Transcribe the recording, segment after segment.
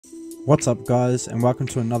What's up guys, and welcome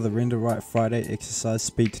to another Render Right Friday Exercise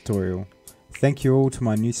speed tutorial. Thank you all to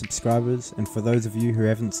my new subscribers, and for those of you who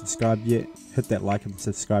haven't subscribed yet, hit that like and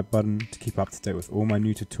subscribe button to keep up to date with all my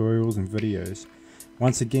new tutorials and videos.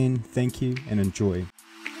 Once again, thank you and enjoy.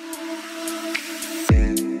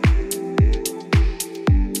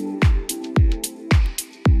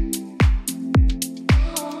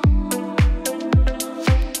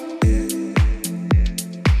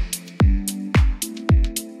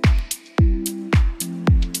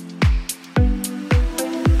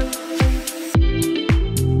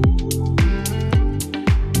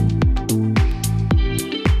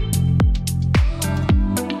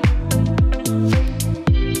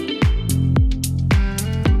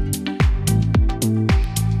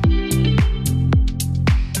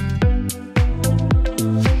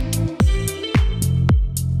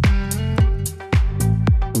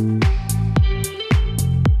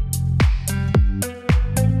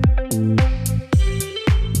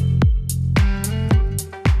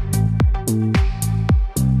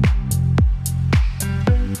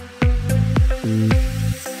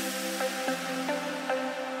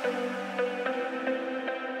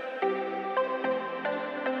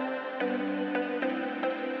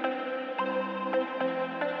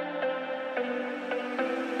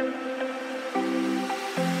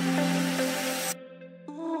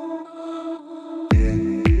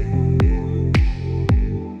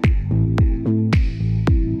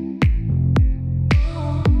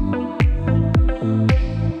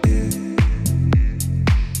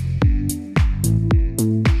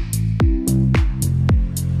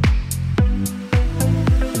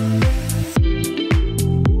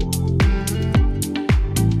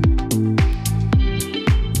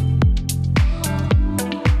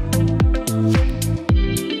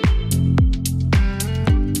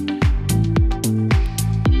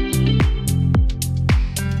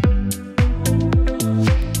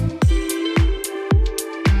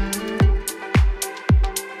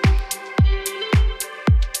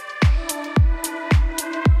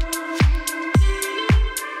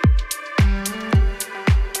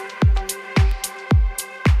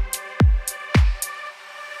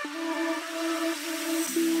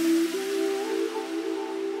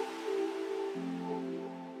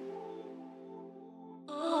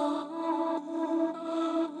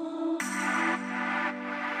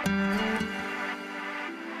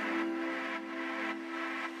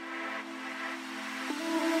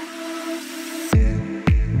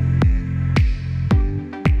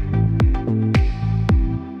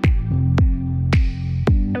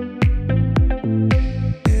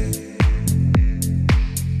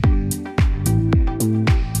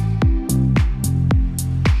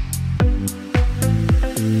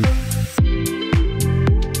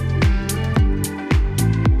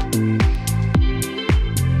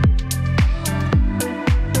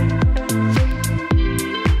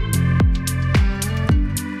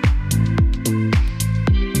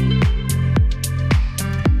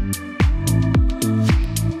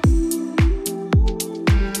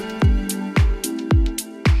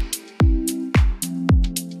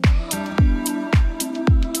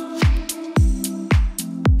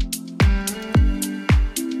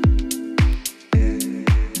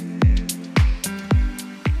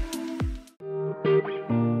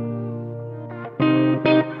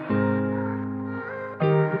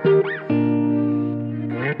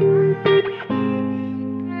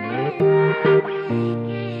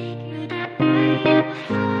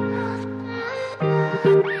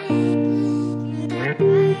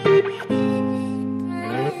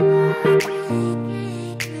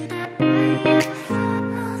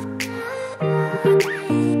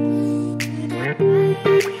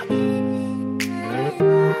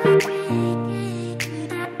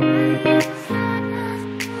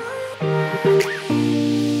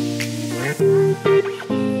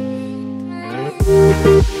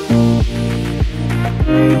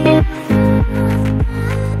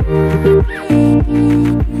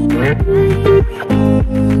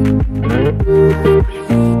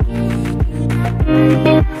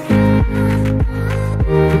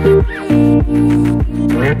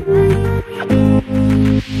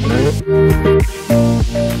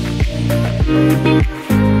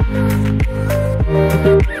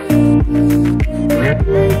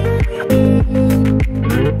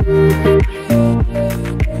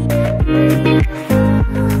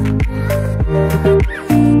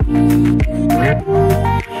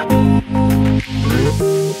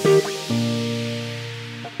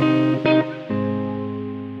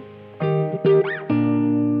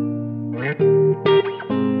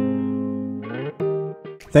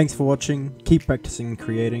 Thanks for watching, keep practicing and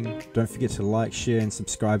creating. Don't forget to like, share and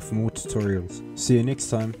subscribe for more tutorials. See you next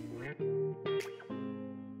time.